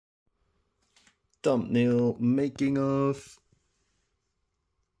thumbnail making of.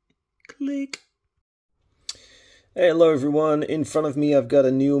 Click. Hey, hello everyone. In front of me I've got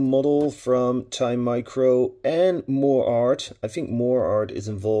a new model from Timemicro and Moreart. I think Moreart is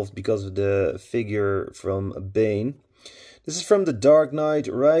involved because of the figure from Bane. This is from The Dark Knight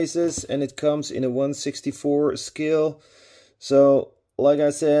Rises and it comes in a 1/64 scale. So, like I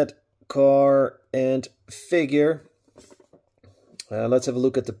said, car and figure. Let's have a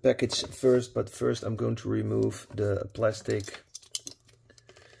look at the package first, but first I'm going to remove the plastic.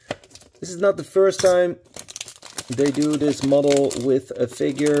 This is not the first time they do this model with a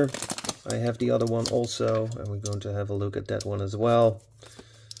figure. I have the other one also, and we're going to have a look at that one as well.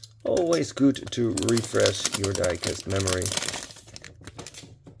 Always good to refresh your diecast memory.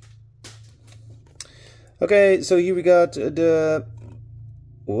 Okay, so here we got the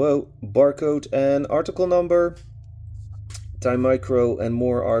barcode and article number, Timemicro and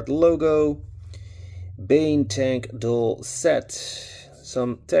Moreart logo, Bane tank doll set,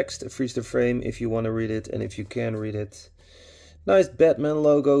 some text, freeze the frame if you want to read it and if you can read it. Nice Batman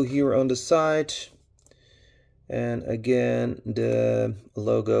logo here on the side, and again the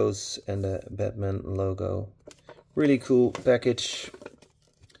logos and the Batman logo. Really cool package.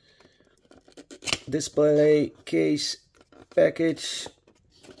 Display case package.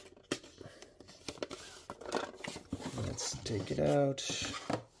 Let's take it out.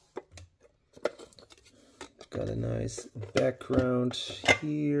 Got a nice background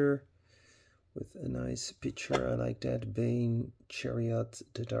here with a nice picture. I like that. Bane, Chariot,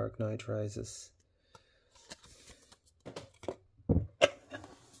 The Dark Knight Rises.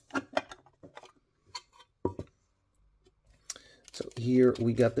 So here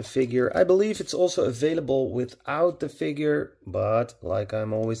we got the figure. I believe it's also available without the figure, but like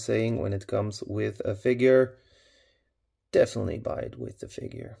I'm always saying, when it comes with a figure, definitely buy it with the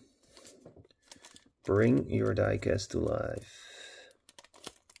figure. Bring your diecast to life.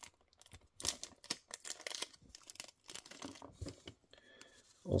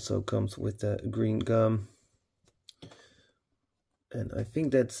 Also comes with the green gum. And I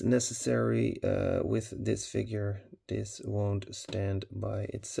think that's necessary with this figure. This won't stand by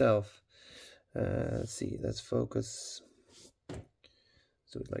itself. Let's see, let's focus.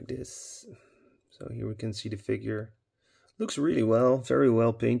 So it's like this. So here we can see the figure. Looks really well, very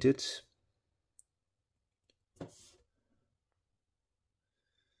well painted.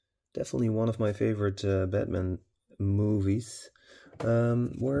 Definitely one of my favorite Batman movies.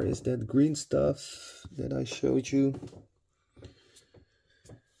 Where is that green stuff that I showed you?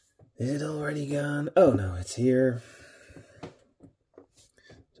 Is it already gone? Oh no, it's here.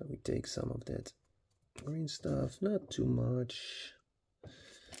 So we take some of that green stuff, not too much.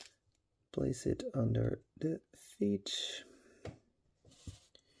 Place it under the feet.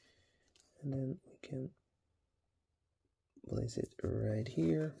 And then we can place it right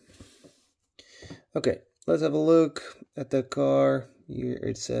here. Okay, let's have a look at the car. Here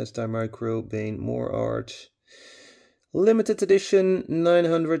it says Timemicro, Bane, Moreart. Limited edition,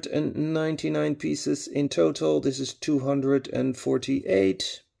 999 pieces in total. This is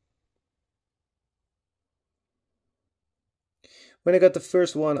 248. When I got the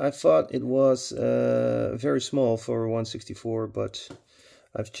first one, I thought it was very small for 1/64, but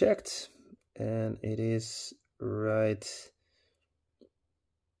I've checked and it is right.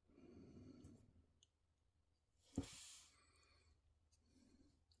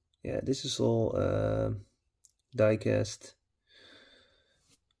 Yeah, this is all diecast.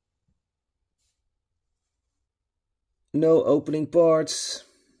 No opening parts.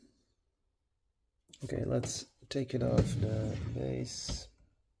 Okay, let's take it off the base.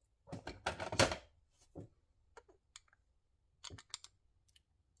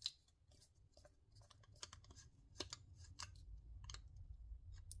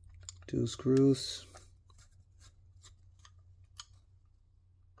 Two screws.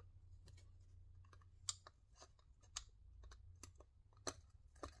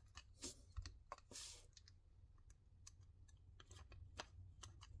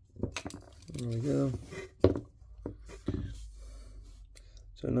 There we go.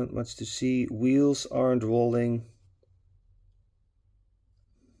 So not much to see. Wheels aren't rolling.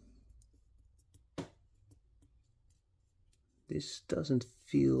 This doesn't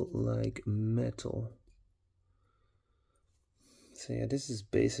feel like metal. So yeah, this is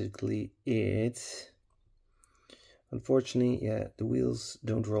basically it. Unfortunately, yeah, the wheels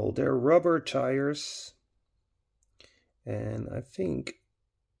don't roll. They're rubber tires. And I think,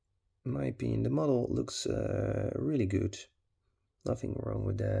 in my opinion, the model looks really good. Nothing wrong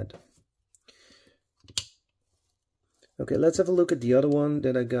with that. Okay, let's have a look at the other one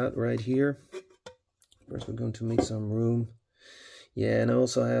that I got right here. First we're going to make some room. Yeah, and I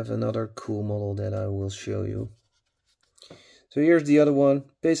also have another cool model that I will show you. So here's the other one,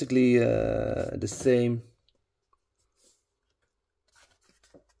 basically the same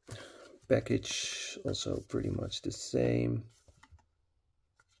package, also pretty much the same.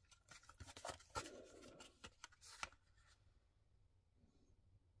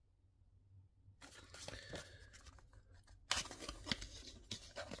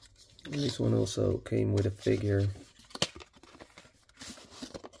 And this one also came with a figure.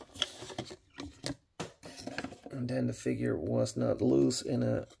 And then the figure was not loose in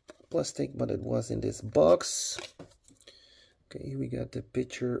a plastic, but it was in this box. Okay, here we got the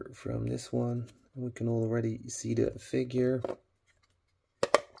picture from this one. We can already see the figure.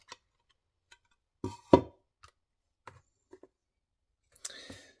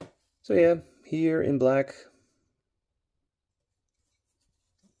 So yeah, here in black.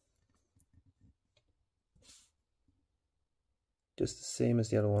 Just the same as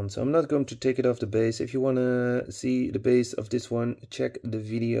the other one. So I'm not going to take it off the base. If you want to see the base of this one, check the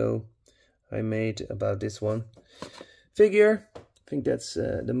video I made about this one. Figure, I think that's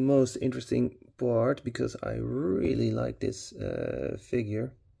the most interesting part because I really like this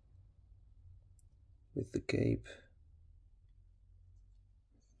figure with the cape.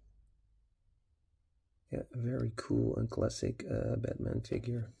 Yeah, very cool and classic Batman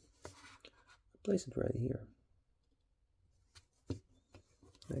figure. Place it right here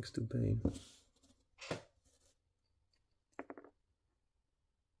next to Bane.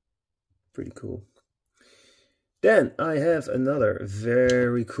 Pretty cool. Then I have another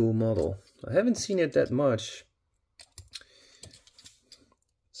very cool model. I haven't seen it that much.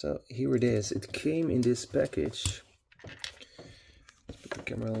 So here it is. It came in this package. Let's put the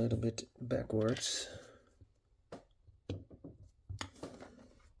camera a little bit backwards.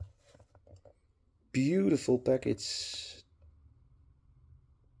 Beautiful package.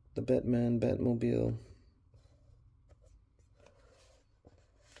 The Batmobile.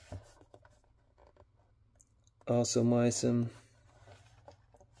 Awesome.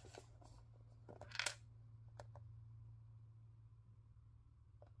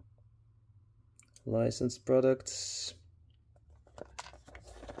 Licensed products.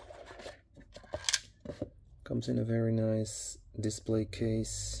 Comes in a very nice display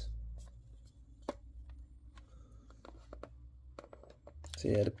case. So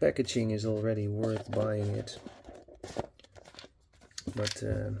yeah, the packaging is already worth buying it. But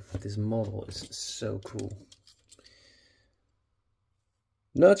this model is so cool.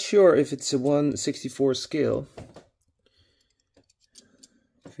 Not sure if it's a 1/64 scale.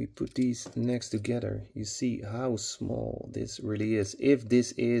 If we put these next together, you see how small this really is. If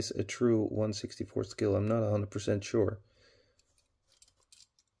this is a true 1/64 scale, I'm not 100% sure.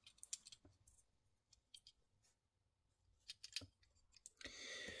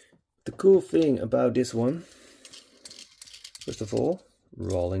 The cool thing about this one, first of all,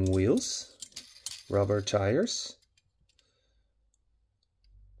 rolling wheels, rubber tires,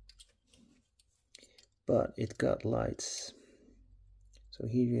 but it got lights. So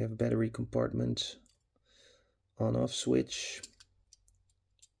here you have a battery compartment, on-off switch,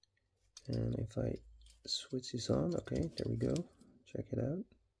 and if I switch this on, okay, there we go, check it out.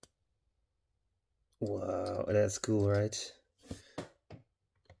 Wow, that's cool, right?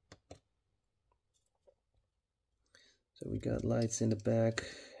 So we got lights in the back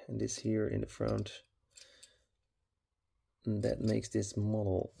and this here in the front. And that makes this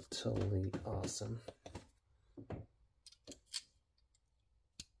model totally awesome.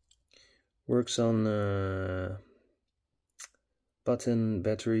 Works on button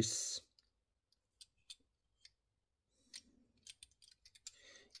batteries.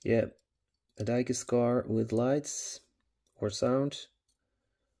 Yeah, a Diecast car with lights or sound.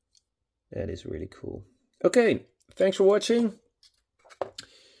 That is really cool. Okay. Thanks for watching.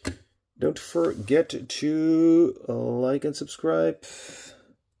 Don't forget to like and subscribe.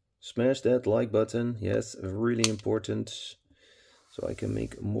 Smash that like button. Yes, really important. So I can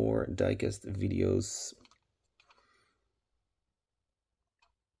make more diecast videos.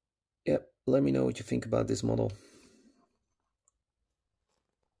 Yep, let me know what you think about this model.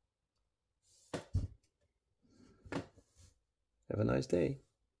 Have a nice day.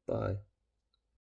 Bye.